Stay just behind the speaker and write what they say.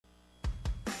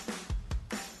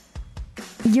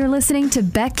You're listening to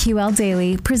BetQL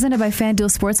Daily, presented by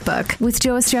FanDuel Sportsbook, with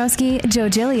Joe Ostrowski, Joe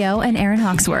Giglio, and Aaron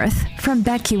Hawksworth from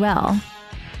BetQL.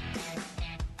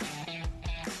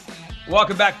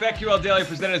 Welcome back. BetQL Daily,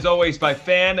 presented as always by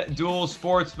FanDuel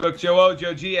Sportsbook. Joe O,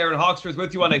 Joe G, Aaron Hawksworth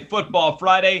with you on a Football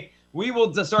Friday. We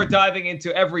will start diving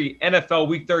into every NFL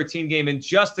Week 13 game in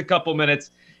just a couple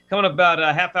minutes. Coming up about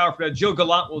a half hour from now, Joe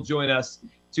Gallant will join us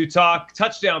to talk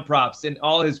touchdown props and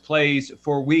all his plays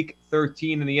for Week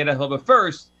 13 in the NFL. But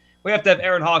first, we have to have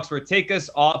Aaron Hawksworth take us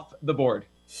off the board.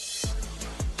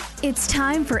 It's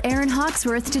time for Aaron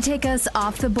Hawksworth to take us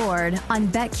off the board on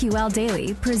BetQL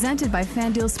Daily, presented by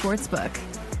FanDuel Sportsbook.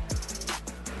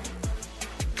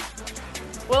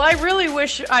 Well, I really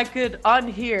wish I could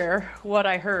unhear what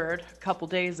I heard a couple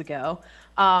days ago.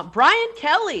 Brian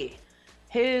Kelly,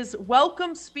 his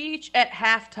welcome speech at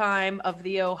halftime of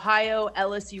the Ohio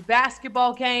LSU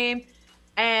basketball game,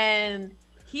 and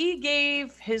he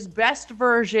gave his best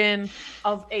version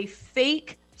of a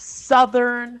fake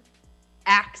Southern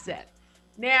accent.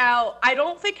 Now, I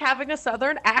don't think having a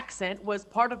Southern accent was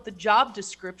part of the job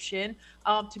description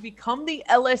to become the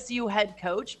LSU head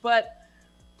coach, but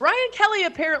Brian Kelly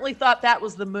apparently thought that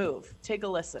was the move. Take a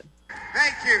listen.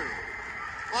 Thank you.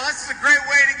 Well, this is a great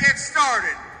way to get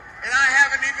started, and I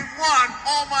haven't even won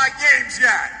all my games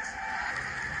yet.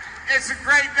 It's a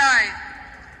great night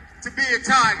to be a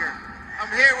Tiger. I'm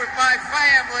here with my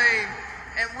family,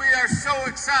 and we are so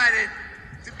excited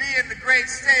to be in the great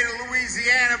state of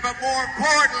Louisiana, but more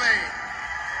importantly,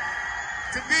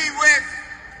 to be with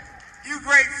you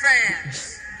great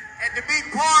fans, and to be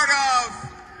part of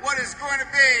what is going to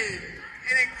be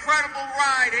an incredible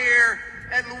ride here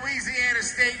at Louisiana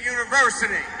State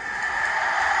University.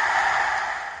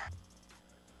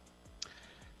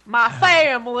 My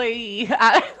family.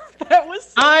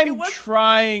 I'm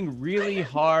trying really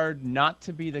hard not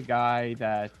to be the guy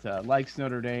that likes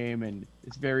Notre Dame and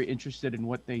is very interested in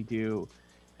what they do,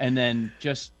 and then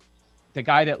just the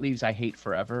guy that leaves I hate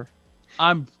forever.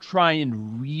 I'm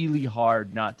trying really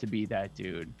hard not to be that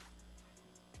dude.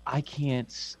 I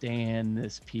can't stand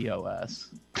this POS.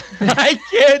 I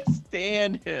can't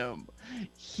stand him.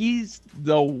 He's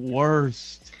the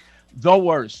worst. The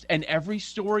worst. And every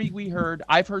story we heard,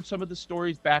 I've heard some of the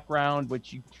stories background,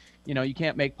 which you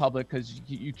can't make public because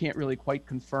you can't really quite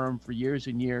confirm for years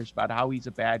and years about how he's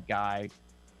a bad guy.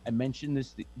 I mentioned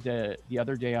this the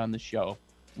other day on the show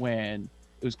when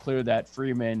it was clear that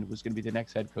Freeman was going to be the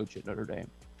next head coach at Notre Dame.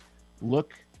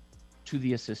 Look to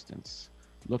the assistants.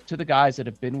 Look to the guys that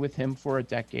have been with him for a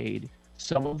decade,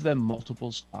 some of them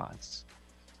multiple spots.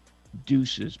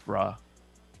 Deuces, bruh.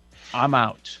 I'm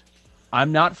out.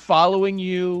 I'm not following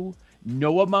you.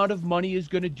 No amount of money is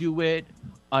going to do it.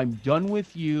 I'm done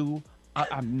with you.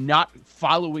 I'm not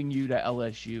following you to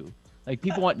LSU. Like,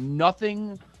 people want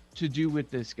nothing to do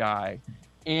with this guy.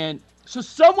 And so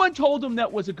someone told him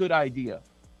that was a good idea,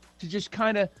 to just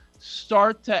kind of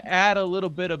start to add a little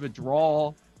bit of a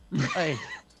drawl. Like,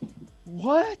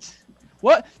 what?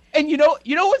 And you know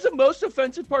what's the most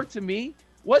offensive part to me?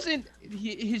 Wasn't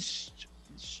his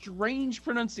strange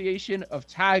pronunciation of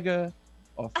Tiger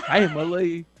or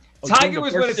family. Tiger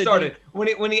was when it started.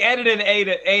 When he added an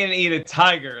A and E to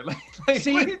Tiger.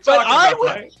 See, but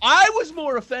I was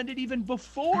more offended even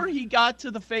before he got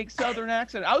to the fake Southern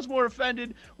accent. I was more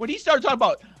offended when he started talking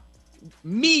about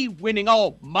me winning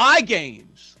all my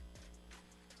games.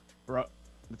 Bro,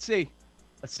 let's see.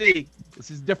 This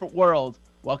is a different world.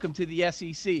 Welcome to the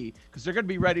SEC, because they're going to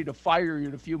be ready to fire you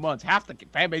in a few months. Half the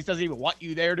fan base doesn't even want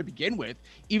you there to begin with,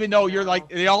 even though you're like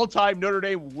the all-time Notre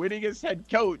Dame winningest head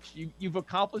coach. You've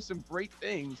accomplished some great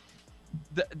things.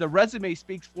 The resume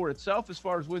speaks for itself as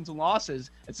far as wins and losses,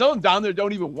 and some of them down there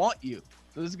don't even want you.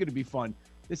 So this is going to be fun.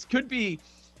 This could be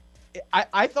 –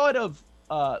 I thought of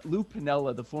Lou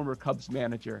Piniella, the former Cubs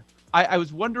manager. I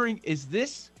was wondering, is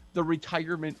this the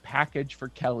retirement package for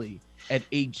Kelly at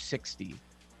age 60?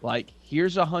 Like,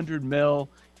 here's $100 million,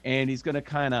 and he's going to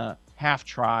kind of half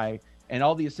try. And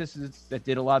all the assistants that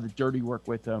did a lot of the dirty work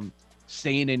with him,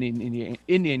 staying in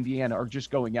Indiana or just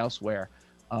going elsewhere.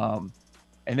 And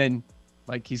then,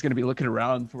 like, he's going to be looking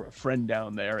around for a friend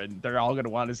down there, and they're all going to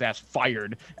want his ass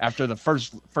fired after the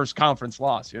first conference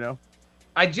loss,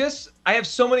 I have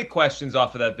so many questions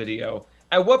off of that video.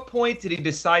 At what point did he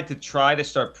decide to try to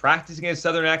start practicing his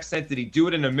Southern accent? Did he do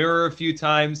it in a mirror a few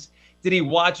times? Did he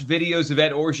watch videos of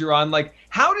Ed Orgeron? Like,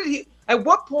 how did he – at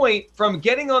what point from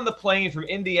getting on the plane from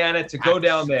Indiana to go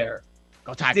down there,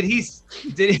 did he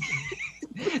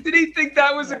think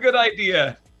that was a good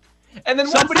idea? And then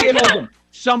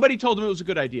somebody told him it was a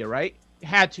good idea, right?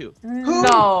 Had to.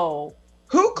 No.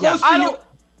 Who close to you?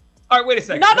 All right, wait a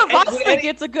second. None of us think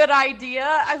it's a good idea.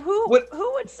 Who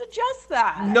would suggest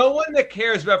that? No one that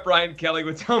cares about Brian Kelly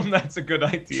would tell him that's a good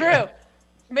idea. True.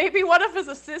 Maybe one of his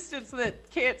assistants that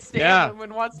can't stand him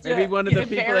and wants to maybe one of the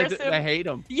people that hate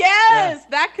him. Yes,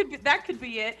 that could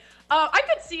be it. I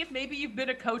could see if maybe you've been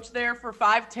a coach there for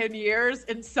 5-10 years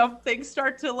and some things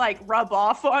start to like rub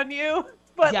off on you,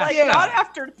 but not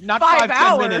after not 5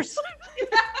 hours. Minutes.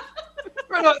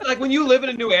 Like when you live in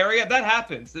a new area, that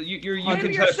happens. You Maybe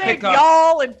can you're just saying pick up.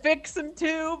 y'all and fixing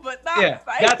too, but not. Yeah,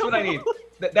 that's what I need.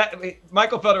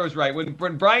 Michael Felder was right.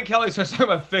 When Brian Kelly starts talking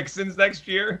about fixins next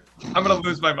year, I'm gonna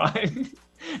lose my mind.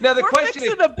 Now the question is,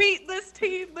 fixing to beat this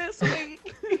team this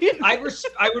week. I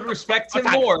would respect him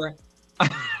more. I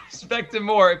respect him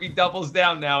more if he doubles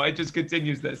down now and just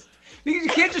continues this. Because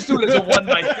you can't just do it as a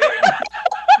one-night thing.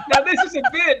 Now this is a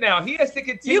bit. Now he has to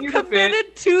continue. You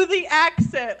committed to the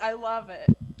accent. I love it.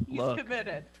 He's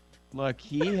committed. Look,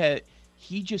 he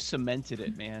just cemented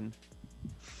it, man.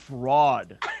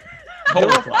 Fraud. You're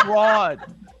a fraud.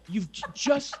 You've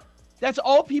just that's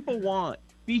all people want.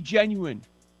 Be genuine.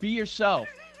 Be yourself.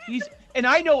 And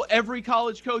I know every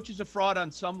college coach is a fraud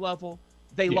on some level.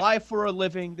 They lie for a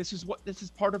living. This is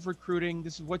part of recruiting.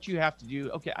 This is what you have to do.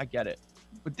 Okay, I get it.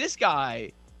 But this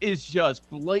guy is just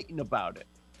blatant about it.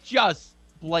 Just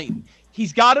blatant.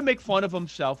 He's got to make fun of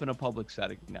himself in a public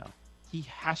setting now. He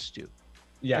has to.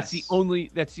 Yes.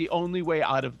 That's the only way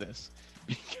out of this.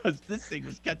 Because this thing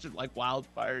was catching like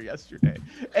wildfire yesterday.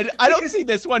 And I don't see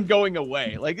this one going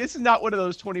away. Like, this is not one of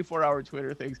those 24-hour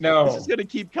Twitter things. No. This is going to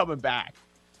keep coming back.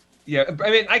 Yeah, I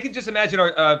mean, I can just imagine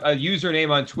a username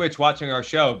on Twitch watching our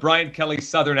show, Brian Kelly's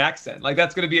Southern accent. Like,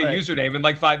 that's going to be a username in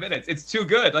like 5 minutes. It's too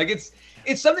good. Like, it's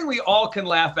something we all can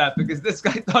laugh at because this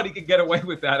guy thought he could get away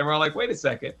with that. And we're all like, wait a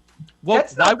second. Well,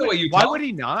 that's not the way you talk. Why would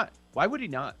he not? Why would he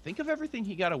not? Think of everything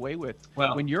he got away with.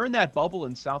 Well, when you're in that bubble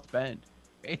in South Bend,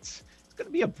 it's going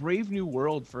to be a brave new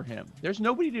world for him. There's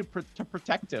nobody to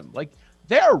protect him. Like,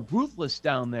 they're ruthless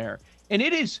down there. And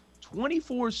it is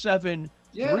 24/7,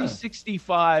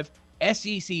 365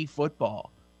 SEC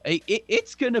football.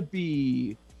 It's going to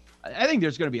be, I think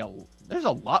there's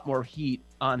a lot more heat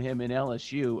on him in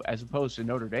LSU as opposed to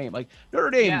Notre Dame. Like, Notre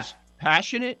Dame's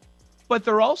passionate, but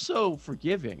they're also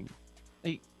forgiving.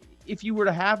 If you were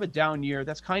to have a down year,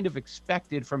 that's kind of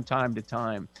expected from time to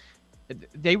time.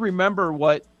 They remember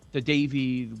what the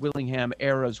Davey Willingham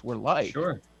eras were like.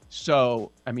 Sure.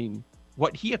 So, I mean,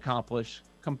 what he accomplished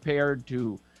compared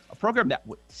to a program that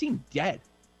seemed dead.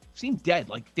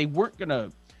 Like they weren't going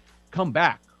to come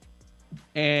back.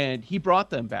 And he brought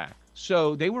them back.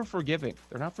 So they were forgiving.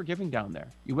 They're not forgiving down there.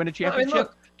 You win a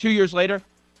championship, 2 years later,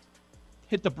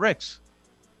 hit the bricks.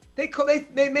 They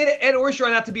made Ed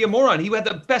Orgeron out to be a moron. He had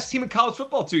the best team in college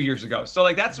football 2 years ago. So,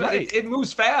 like, that's right. It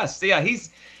moves fast. Yeah,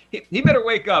 he better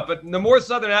wake up. But the more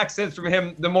Southern accents from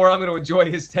him, the more I'm going to enjoy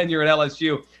his tenure at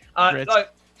LSU.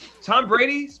 Tom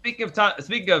Brady. Speaking of, I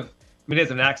mean, he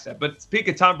has an accent, but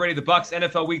speaking of Tom Brady, the Bucs,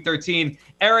 NFL Week 13.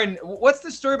 Aaron, what's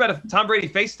the story about Tom Brady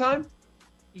FaceTime?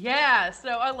 Yeah,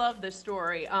 so I love this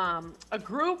story. A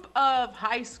group of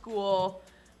high school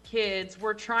kids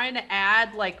were trying to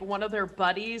add like one of their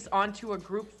buddies onto a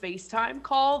group FaceTime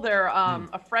call. They're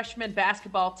a freshman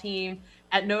basketball team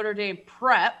at Notre Dame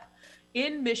Prep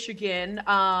in Michigan,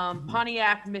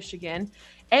 Pontiac, Michigan,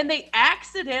 and they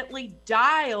accidentally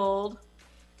dialed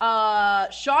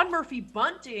Sean Murphy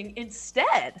Bunting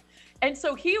instead. And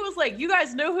so he was like, you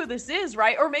guys know who this is,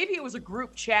 right? Or maybe it was a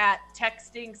group chat,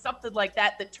 texting, something like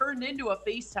that turned into a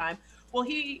FaceTime. Well,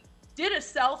 he did a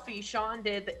selfie, Sean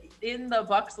did, in the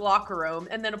Bucs locker room,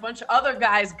 and then a bunch of other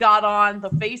guys got on the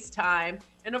FaceTime.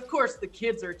 And of course, the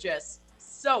kids are just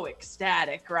so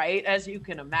ecstatic, right? As you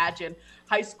can imagine,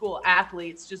 high school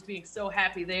athletes just being so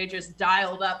happy they just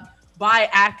dialed up by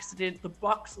accident the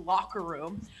Bucs locker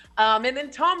room. And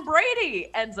then Tom Brady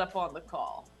ends up on the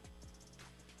call.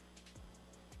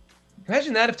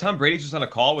 Imagine that if Tom Brady's just on a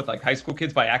call with like high school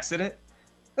kids by accident.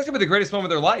 That's gonna be the greatest moment of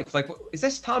their life. Like, is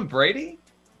this Tom Brady?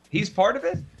 He's part of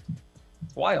it?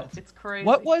 It's wild. It's crazy.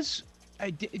 What was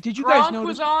did you Gronk guys notice?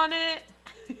 Was on it.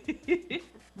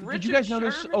 Did you guys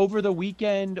notice over the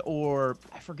weekend, or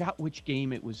I forgot which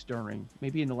game it was during,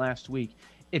 maybe in the last week,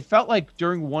 it felt like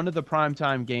during one of the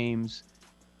primetime games,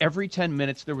 every 10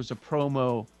 minutes there was a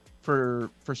promo for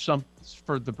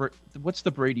the what's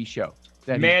the Brady show?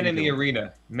 Man in the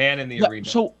Arena. Arena.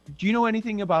 So do you know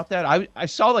anything about that? I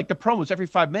saw like the promos every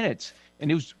 5 minutes,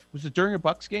 and was it during a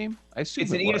Bucs game? I assume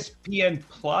it's an ESPN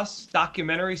Plus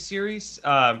documentary series.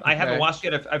 I haven't watched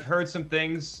it. I've heard some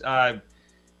things.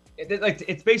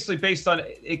 It's basically based on,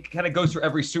 it kind of goes through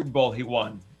every Super Bowl he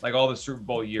won, like all the Super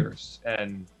Bowl years,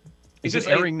 and Is it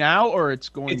airing now, or it's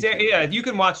going? Yeah, you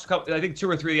can watch. I think 2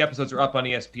 or 3 of the episodes are up on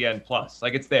ESPN Plus.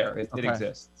 Like, it's there. It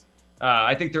exists.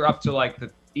 I think they're up to like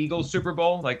the Eagles Super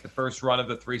Bowl, like the first run of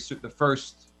the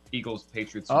first Eagles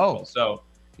Patriots Super Bowl. So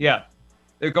yeah,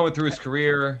 they're going through his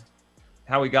career,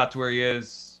 how he got to where he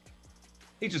is.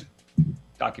 He's just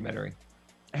documentary.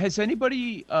 Has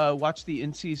anybody watched the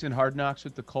in-season Hard Knocks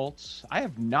with the Colts? I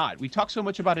have not. We talk so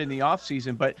much about it in the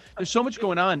offseason, but there's so much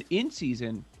going on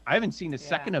in-season. I haven't seen a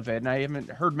second of it, and I haven't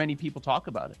heard many people talk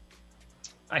about it.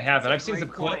 I haven't. I've seen some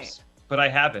clips, but I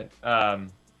haven't.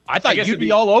 I thought you'd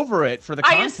be all over it for the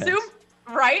content. I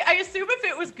assume if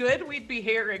it was good, we'd be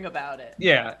hearing about it.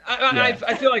 Yeah.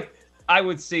 I feel like I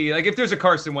would see, like, if there's a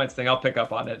Carson Wentz thing, I'll pick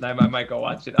up on it, and I might go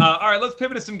watch it. All right, let's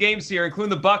pivot to some games here, including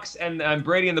the Bucks and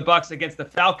Brady and the Bucks against the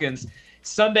Falcons.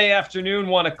 Sunday afternoon,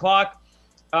 1 o'clock.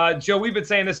 Joe, we've been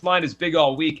saying this line is big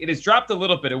all week. It has dropped a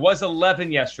little bit. It was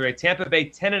 11 yesterday. Tampa Bay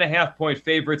 10.5-point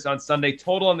favorites on Sunday.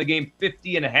 Total on the game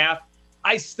 50.5.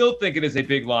 I still think it is a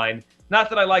big line. Not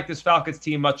that I like this Falcons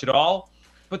team much at all,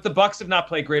 but the Bucks have not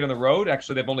played great on the road.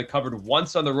 Actually, they've only covered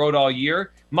once on the road all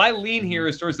year. My lean here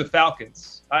is towards the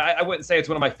Falcons. I wouldn't say it's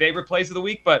one of my favorite plays of the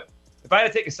week, but if I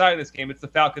had to take a side in this game, it's the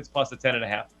Falcons plus the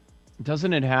 10.5.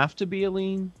 Doesn't it have to be a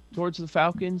lean towards the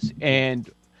Falcons? And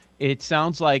it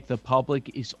sounds like the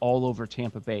public is all over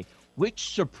Tampa Bay, which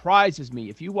surprises me.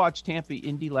 If you watched Tampa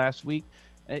Indy last week,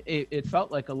 it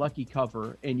felt like a lucky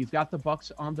cover. And you've got the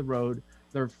Bucks on the road.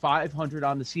 They're 500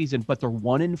 on the season, but they're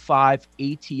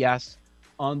 1-5 ATS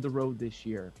on the road this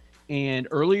year. And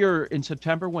earlier in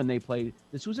September when they played,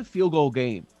 this was a field goal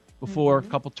game before a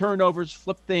couple turnovers,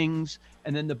 flip things,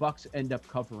 and then the Bucks end up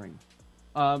covering.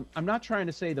 I'm not trying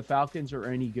to say the Falcons are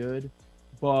any good,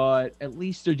 but at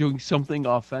least they're doing something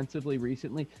offensively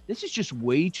recently. This is just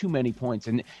way too many points.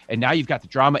 And now you've got the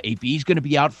drama. AB's going to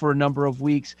be out for a number of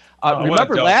weeks.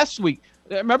 Remember last week,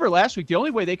 the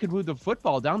only way they could move the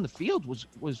football down the field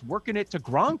was working it to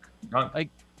Gronk. Like,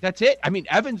 that's it. I mean,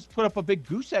 Evans put up a big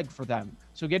goose egg for them.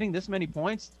 So getting this many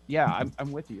points, yeah,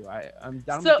 I'm with you. I'm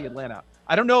down with the Atlanta.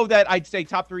 I don't know that I'd say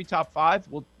top 3, top 5.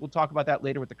 We'll talk about that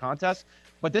later with the contest.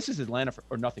 But this is Atlanta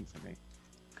or nothing for me.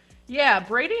 Yeah,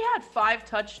 Brady had 5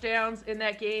 touchdowns in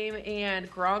that game, and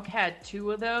Gronk had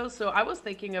 2 of those. So I was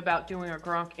thinking about doing a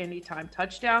Gronk anytime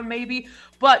touchdown maybe.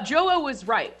 But Joe was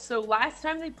right. So last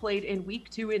time they played in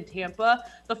week 2 in Tampa,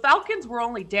 the Falcons were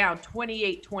only down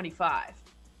 28-25.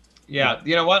 Yeah,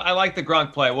 you know what? I like the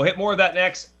Gronk play. We'll hit more of that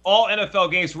next. All NFL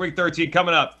games for Week 13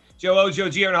 coming up. Joe O, Joe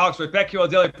G, Aaron Hawksworth, BetQL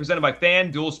Daily, presented by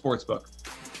FanDuel Sportsbook.